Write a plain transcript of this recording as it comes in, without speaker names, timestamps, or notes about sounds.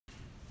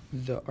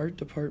The art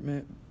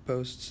department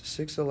boasts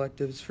 6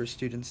 electives for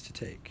students to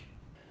take.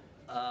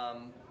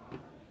 Um,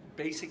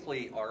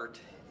 Basically, art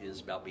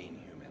is about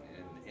being human,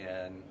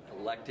 and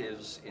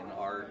electives in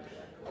art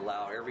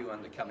allow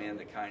everyone to come in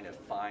to kind of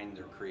find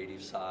their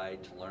creative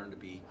side, to learn to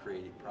be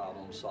creative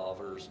problem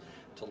solvers,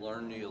 to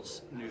learn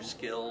new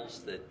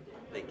skills that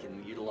they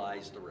can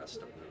utilize the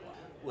rest of their life.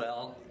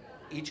 Well,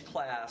 each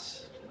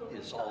class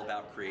is all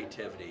about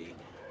creativity,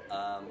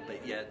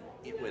 but yet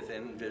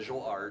within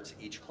visual arts,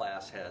 each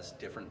class has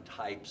different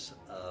types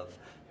of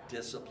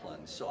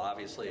disciplines. So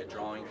obviously a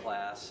drawing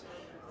class,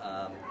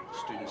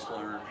 students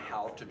learn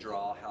how to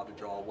draw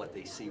what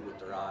they see with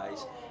their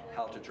eyes,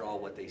 how to draw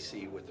what they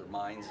see with their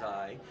mind's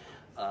eye.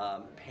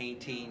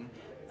 Painting,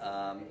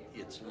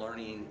 it's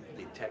learning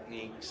the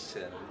techniques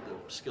and the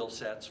skill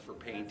sets for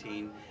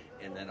painting,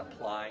 and then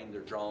applying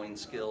their drawing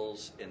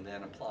skills, and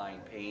then applying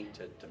paint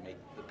to make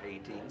the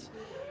paintings.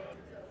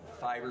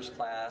 Fibers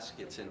class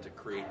gets into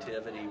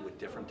creativity with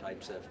different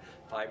types of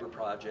fiber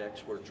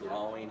projects where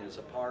drawing is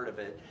a part of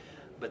it.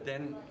 But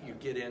then you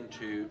get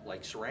into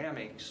like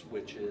ceramics,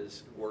 which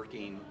is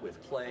working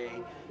with clay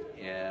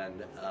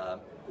and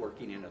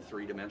working in a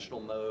three-dimensional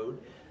mode,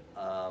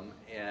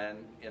 and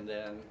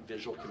then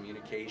visual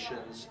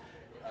communications.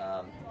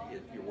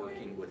 You're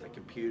working with a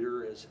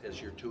computer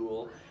as your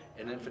tool,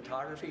 and then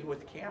photography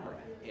with camera,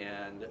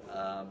 and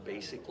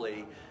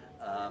basically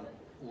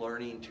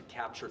learning to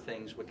capture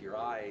things with your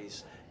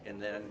eyes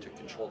and then to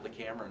control the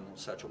camera in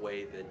such a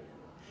way that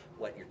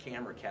what your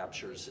camera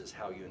captures is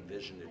how you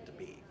envision it to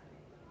be.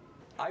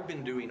 I've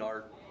been doing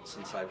art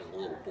since I was a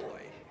little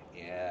boy,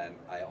 and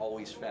I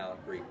always found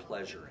great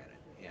pleasure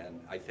in it. And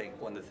I think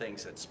one of the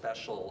things that's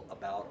special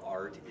about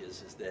art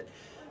is that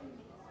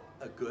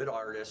a good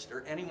artist,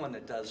 or anyone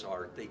that does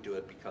art, they do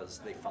it because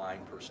they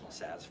find personal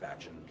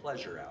satisfaction and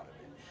pleasure out of it.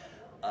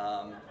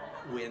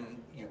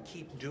 When you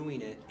keep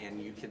doing it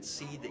and you can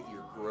see that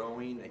you're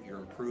growing, that you're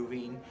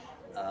improving,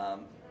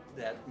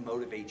 that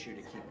motivates you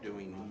to keep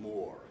doing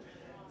more.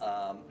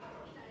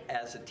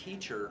 As a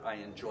teacher, I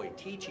enjoy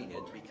teaching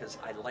it because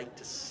I like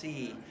to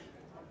see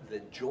the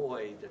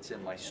joy that's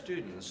in my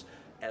students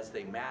as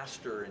they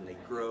master and they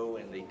grow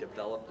and they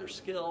develop their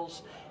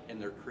skills and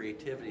their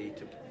creativity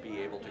to be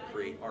able to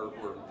create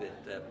artwork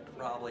that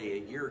probably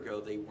a year ago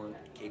they weren't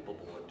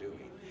capable of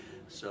doing.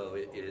 So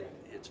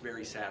it's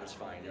very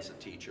satisfying as a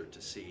teacher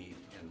to see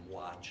and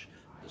watch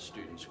the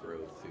students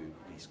grow through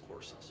these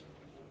courses.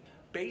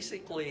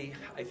 Basically,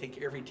 I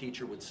think every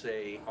teacher would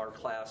say our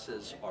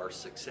classes are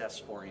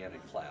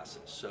success-oriented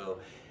classes. So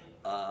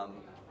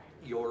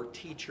your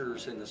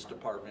teachers in this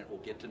department will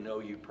get to know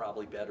you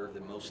probably better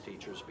than most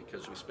teachers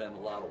because we spend a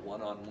lot of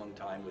one-on-one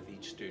time with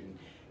each student,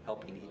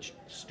 helping each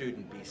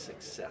student be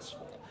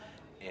successful.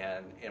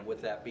 And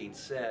with that being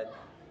said,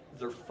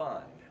 they're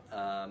fun.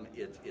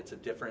 It's a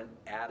different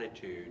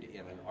attitude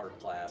in an art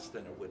class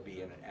than it would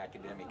be in an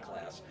academic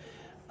class.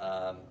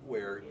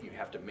 Where you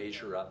have to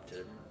measure up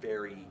to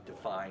very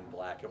defined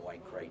black and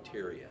white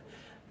criteria.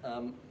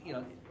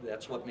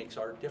 That's what makes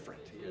art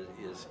different.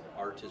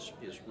 Art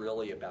is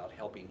really about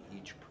helping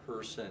each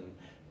person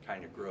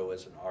kind of grow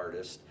as an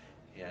artist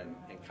and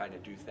kind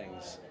of do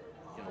things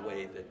in a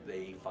way that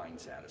they find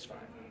satisfying.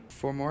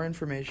 For more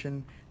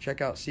information,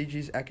 check out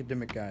CG's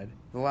Academic Guide.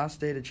 The last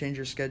day to change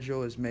your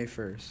schedule is May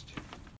 1st.